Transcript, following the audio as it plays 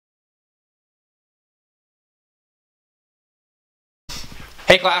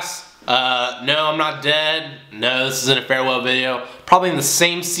Hey class, no, I'm not dead. No, this isn't a farewell video. Probably in the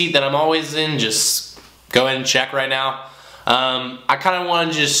same seat that I'm always in. Just go ahead and check right now. I kind of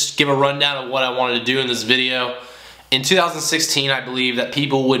want to just give a rundown of what I wanted to do in this video. In 2016, I believe that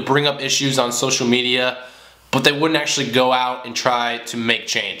people would bring up issues on social media, but they wouldn't actually go out and try to make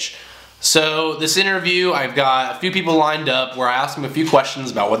change. So this interview, I've got a few people lined up where I ask them a few questions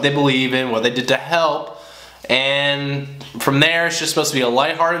about what they believe in, what they did to help, and from there it's just supposed to be a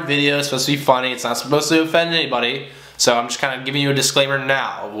lighthearted video. It's supposed to be funny. It's not supposed to offend anybody. So I'm just kind of giving you a disclaimer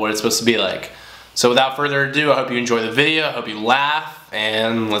now of what it's supposed to be like. So without further ado, I hope you enjoy the video, I hope you laugh,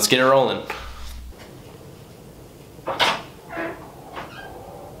 and let's get it rolling.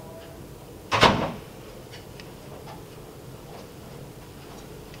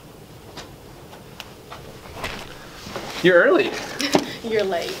 You're early. You're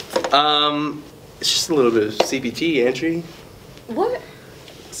late. It's just a little bit of CPT entry. What?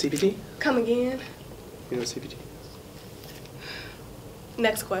 CPT? Come again. You know what CPT is?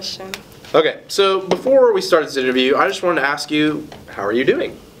 Next question. Okay, so before we start this interview, I just wanted to ask you, how are you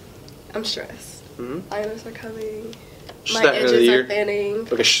doing? I'm stressed. Mm-hmm. Items are coming. Just My edges are thinning.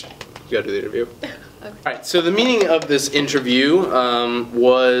 Okay, you gotta do the interview. Okay. Alright, so the meaning of this interview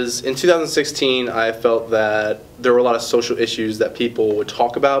was in 2016 I felt that there were a lot of social issues that people would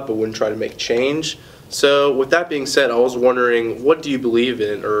talk about but wouldn't try to make change. So with that being said, I was wondering, what do you believe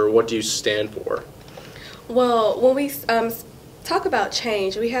in, or what do you stand for? Well, when we talk about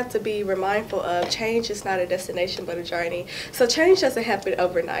change, we have to be mindful of change is not a destination but a journey. So change doesn't happen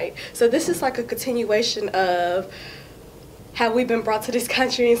overnight. So this is like a continuation of how we've been brought to this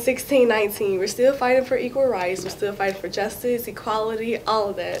country in 1619. We're still fighting for equal rights. We're still fighting for justice, equality, all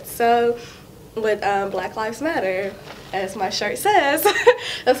of that. So with Black Lives Matter, as my shirt says,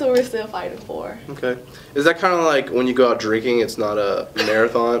 that's what we're still fighting for. Okay. Is that kind of like when you go out drinking, it's not a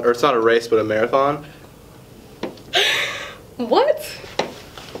marathon, or it's not a race, but a marathon? What?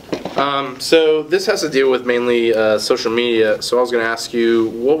 So this has to deal with mainly social media. So I was going to ask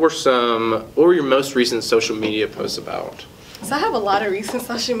you, what were your most recent social media posts about? So I have a lot of recent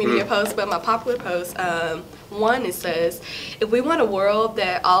social media posts, but my popular post, one, it says, if we want a world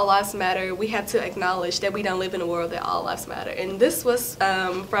that all lives matter, we have to acknowledge that we don't live in a world that all lives matter. And this was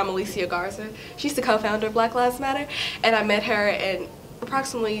from Alicia Garza. She's the co-founder of Black Lives Matter, and I met her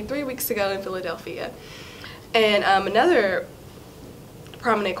approximately 3 weeks ago in Philadelphia. And another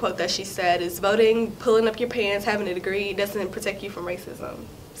prominent quote that she said is, voting, pulling up your pants, having a degree doesn't protect you from racism.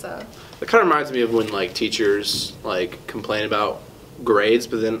 So it kind of reminds me of when like teachers like complain about grades,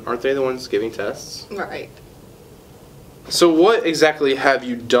 but then aren't they the ones giving tests? Right. So what exactly have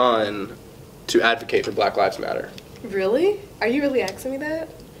you done to advocate for Black Lives Matter? Really? Are you really asking me that?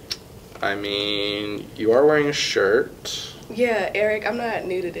 I mean, you are wearing a shirt. Yeah, Eric, I'm not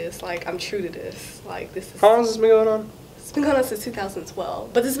new to this. Like, I'm true to this. Like, this is... How long has this been going on? It's been going on since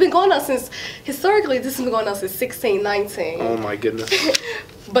 2012. But it's been going on since, historically, this has been going on since 1619. Oh my goodness.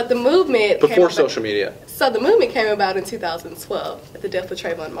 But the movement... Before social media. So the movement came about in 2012 at the death of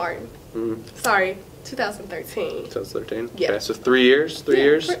Trayvon Martin. Sorry, 2013. 2013? Yeah. Okay, so 3 years? 3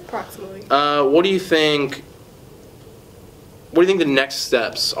 years? Approximately. What do you think the next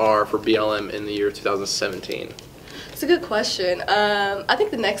steps are for BLM in the year 2017? It's a good question. I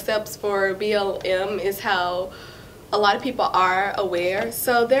think the next steps for BLM is how a lot of people are aware.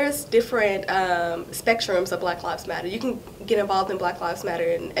 So there's different spectrums of Black Lives Matter. You can get involved in Black Lives Matter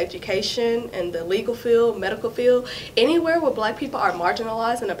in education, in the legal field, medical field. Anywhere where Black people are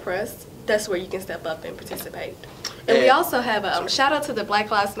marginalized and oppressed, that's where you can step up and participate. And we also have a shout out to the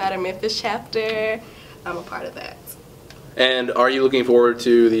Black Lives Matter Memphis chapter. I'm a part of that. And are you looking forward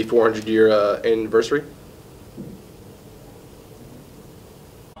to the 400-year anniversary?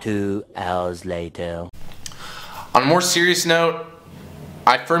 2 hours later. On a more serious note,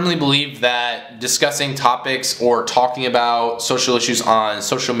 I firmly believe that discussing topics or talking about social issues on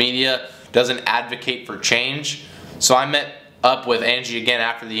social media doesn't advocate for change. So I met up with Angie again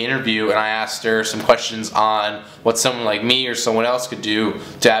after the interview, and I asked her some questions on what someone like me or someone else could do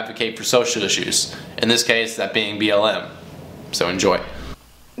to advocate for social issues. In this case, that being BLM. So enjoy.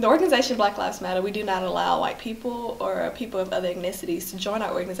 The organization Black Lives Matter, we do not allow white people or people of other ethnicities to join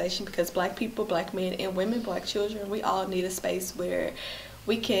our organization because Black people, Black men and women, Black children, we all need a space where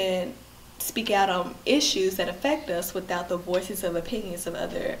we can speak out on issues that affect us without the voices of opinions of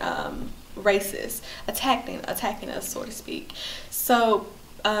other races attacking us, so to speak. So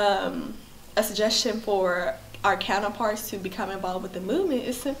a suggestion for our counterparts to become involved with the movement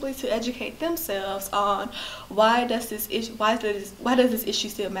is simply to educate themselves on why does this issue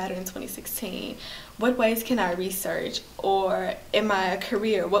still matter in 2016? What ways can I research? Or in my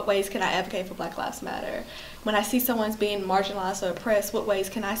career, what ways can I advocate for Black Lives Matter? When I see someone's being marginalized or oppressed, what ways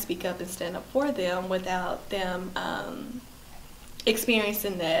can I speak up and stand up for them without them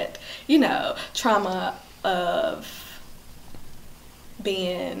experiencing that, you know, trauma of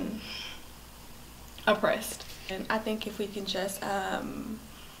being oppressed? And I think if we can just,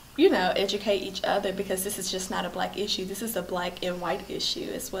 you know, educate each other, because this is just not a Black issue, this is a Black and white issue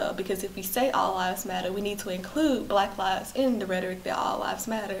as well. Because if we say all lives matter, we need to include Black lives in the rhetoric that all lives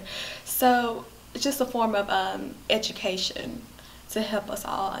matter. So it's just a form of education to help us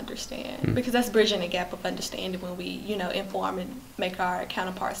all understand, because that's bridging a gap of understanding when we, you know, inform and make our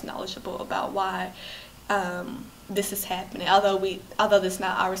counterparts knowledgeable about why this is happening. Although it's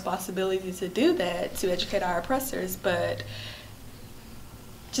not our responsibility to do that, to educate our oppressors, but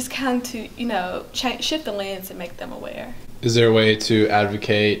just kind of to, you know, shift the lens and make them aware. Is there a way to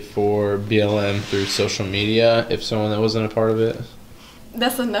advocate for BLM through social media if someone that wasn't a part of it?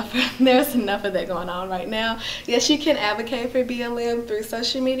 That's enough. There's enough of that going on right now. Yes, you can advocate for BLM through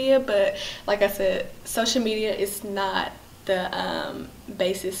social media, but like I said, social media is not the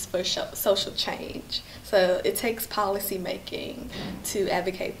basis for social change. So it takes policy making to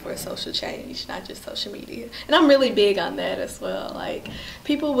advocate for social change, not just social media. And I'm really big on that as well. Like,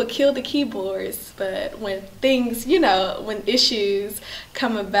 people would kill the keyboards, but when things, you know, when issues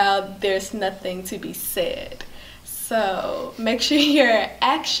come about, there's nothing to be said. So make sure your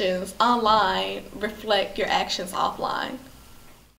actions online reflect your actions offline.